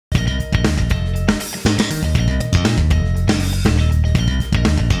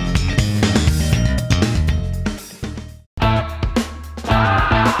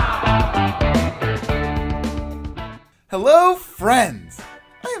Hello, friends!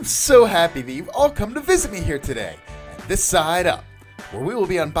 I am so happy that you've all come to visit me here today at This Side Up, where we will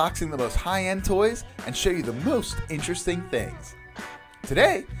be unboxing the most high-end toys and show you the most interesting things.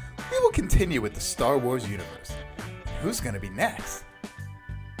 Today, we will continue with the Star Wars universe. Who's going to be next?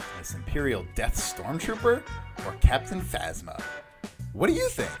 This Imperial Death Stormtrooper or Captain Phasma? What do you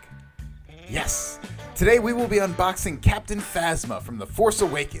think? Yes, today we will be unboxing Captain Phasma from the Force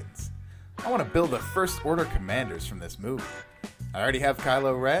Awakens. I want to build the First Order commanders from this movie. I already have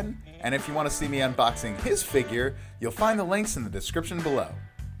Kylo Ren, and if you want to see me unboxing his figure, you'll find the links in the description below.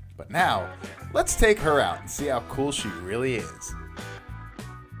 But now, let's take her out and see how cool she really is.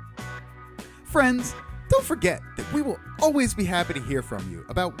 Friends, don't forget that we will always be happy to hear from you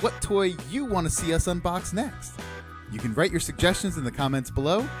about what toy you want to see us unbox next. You can write your suggestions in the comments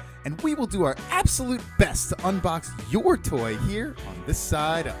below, and we will do our absolute best to unbox your toy here on This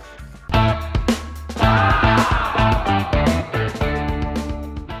Side Up.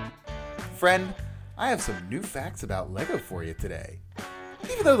 Friend, I have some new facts about Lego for you today.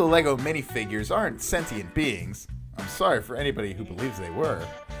 Even though the Lego minifigures aren't sentient beings, I'm sorry for anybody who believes they were,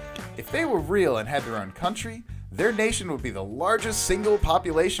 if they were real and had their own country, their nation would be the largest single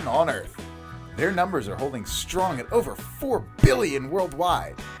population on Earth. Their numbers are holding strong at over 4 billion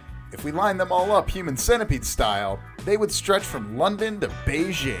worldwide. If we line them all up human centipede style, they would stretch from London to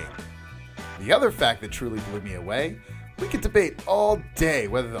Beijing. The other fact that truly blew me away, we could debate all day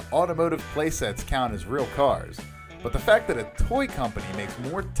whether the automotive playsets count as real cars, but the fact that a toy company makes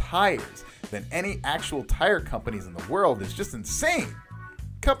more tires than any actual tire companies in the world is just insane.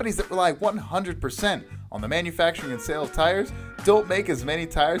 Companies that rely 100% on the manufacturing and sale of tires don't make as many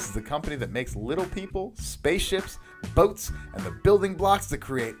tires as the company that makes little people, spaceships, boats, and the building blocks to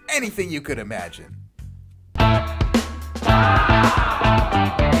create anything you could imagine.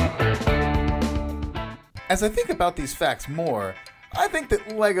 As I think about these facts more, I think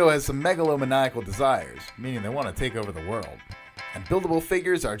that Lego has some megalomaniacal desires, meaning they want to take over the world. And buildable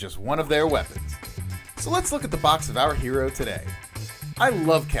figures are just one of their weapons. So let's look at the box of our hero today. I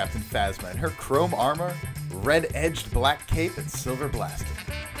love Captain Phasma and her chrome armor, red-edged black cape, and silver blaster.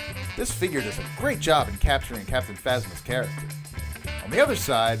 This figure does a great job in capturing Captain Phasma's character. On the other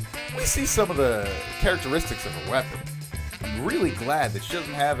side, we see some of the characteristics of her weapon. I'm really glad that she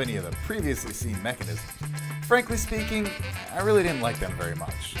doesn't have any of the previously seen mechanisms. Frankly speaking, I really didn't like them very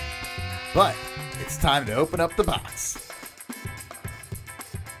much. But it's time to open up the box.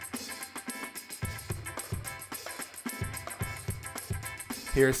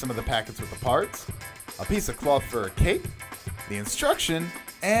 Here are some of the packets with the parts, a piece of cloth for her cape, the instruction,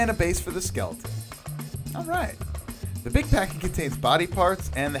 and a base for the skeleton. Alright, the big packet contains body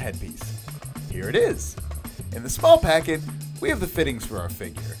parts and the headpiece. Here it is. In the small packet, we have the fittings for our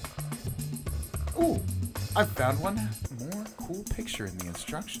figure. Ooh, I found one more cool picture in the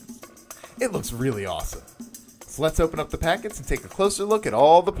instructions. It looks really awesome. So let's open up the packets and take a closer look at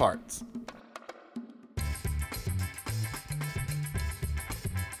all the parts.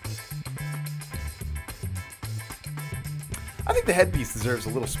 I think the headpiece deserves a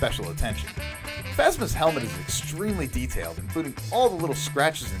little special attention. Phasma's helmet is extremely detailed, including all the little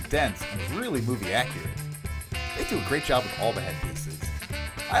scratches and dents, and is really movie accurate. They do a great job with all the headpieces.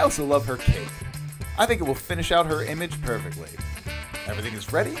 I also love her cape. I think it will finish out her image perfectly. Everything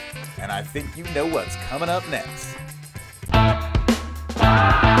is ready, and I think you know what's coming up next.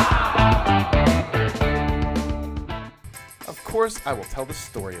 Of course, I will tell the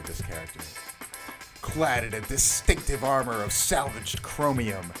story of this character. Clad in a distinctive armor of salvaged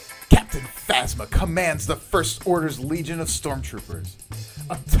chromium, Captain Phasma commands the First Order's legion of stormtroopers.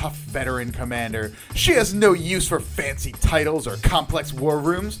 A tough veteran commander, she has no use for fancy titles or complex war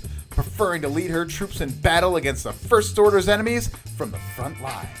rooms, preferring to lead her troops in battle against the First Order's enemies from the front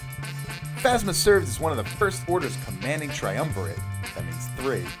line. Phasma serves as one of the First Order's commanding triumvirate, that means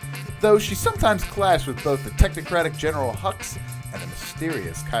 3, though she sometimes clashed with both the technocratic General Hux and the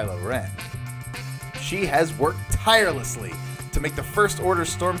mysterious Kylo Ren. She has worked tirelessly to make the First Order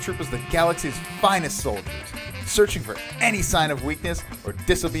stormtroopers the galaxy's finest soldiers, searching for any sign of weakness or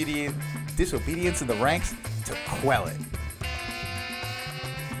disobedience in the ranks to quell it.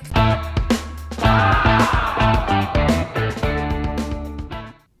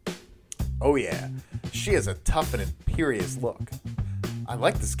 Oh yeah, she has a tough and imperious look. I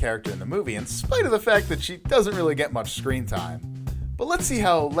like this character in the movie in spite of the fact that she doesn't really get much screen time. But let's see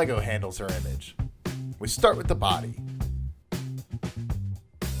how Lego handles her image. We start with the body.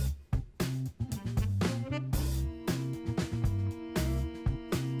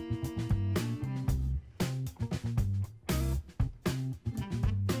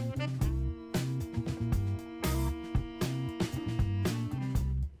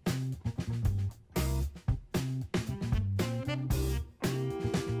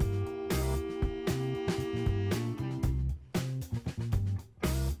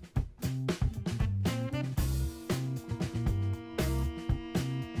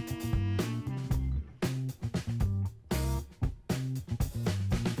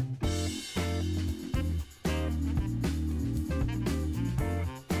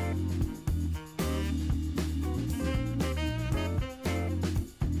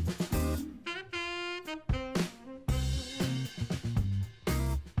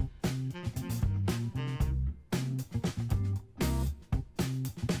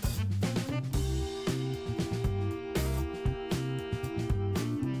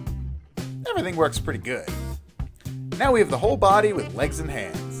 everything works pretty good. Now we have the whole body with legs and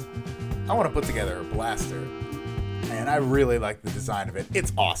hands. I want to put together a blaster, and I really like the design of it.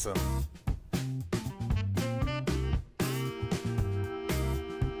 It's awesome.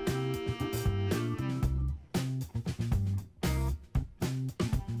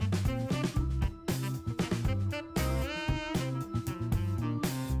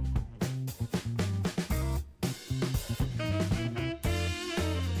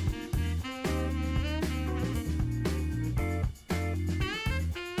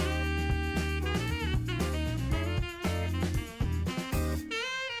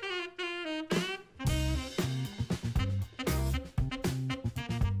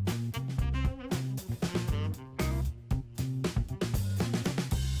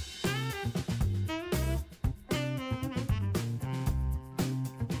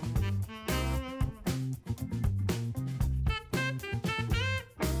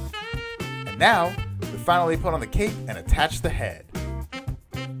 Now, we finally put on the cape and attach the head.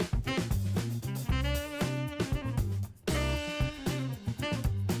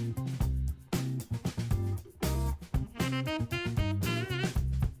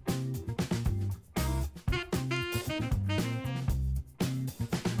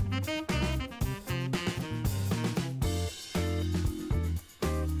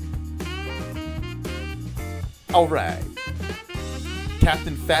 Alright.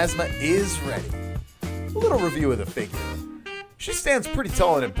 Captain Phasma is ready. A little review of the figure. She stands pretty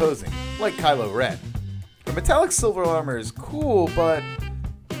tall and imposing, like Kylo Ren. Her metallic silver armor is cool, but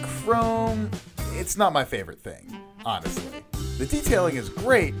chrome, it's not my favorite thing, honestly. The detailing is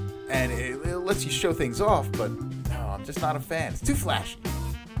great, and it lets you show things off, but no, I'm just not a fan. It's too flashy.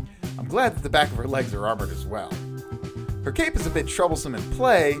 I'm glad that the back of her legs are armored as well. Her cape is a bit troublesome in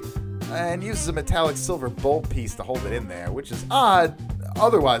play, and uses a metallic silver bolt piece to hold it in there, which is odd.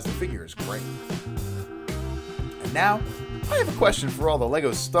 Otherwise, the figure is great. And now, I have a question for all the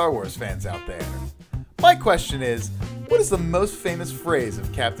Lego Star Wars fans out there. My question is, what is the most famous phrase of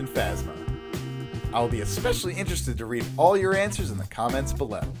Captain Phasma? I'll be especially interested to read all your answers in the comments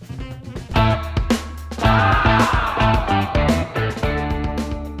below.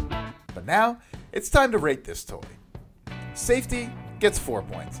 But now, it's time to rate this toy. Safety gets 4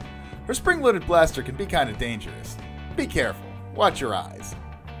 points. Her spring-loaded blaster can be kind of dangerous. Be careful. Watch your eyes.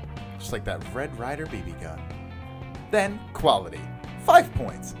 Just like that Red Ryder BB gun. Then, quality. 5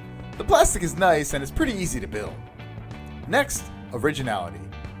 points. The plastic is nice and it's pretty easy to build. Next, originality.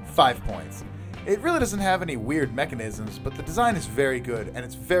 5 points. It really doesn't have any weird mechanisms, but the design is very good and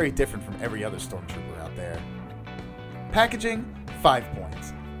it's very different from every other Stormtrooper out there. Packaging, 5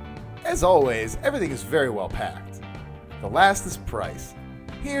 points. As always, everything is very well packed. The last is price.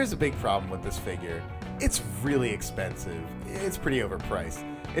 Here's a big problem with this figure. It's really expensive. It's pretty overpriced.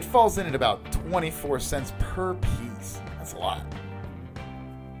 It falls in at about 24 cents per piece. That's a lot.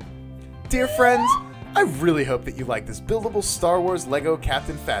 Dear friends, I really hope that you like this buildable Star Wars Lego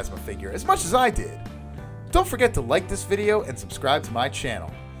Captain Phasma figure as much as I did. Don't forget to like this video and subscribe to my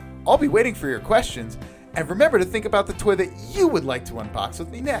channel. I'll be waiting for your questions, and remember to think about the toy that you would like to unbox with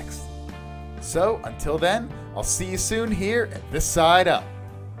me next. So, until then, I'll see you soon here at This Side Up.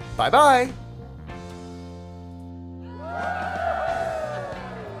 Bye-bye!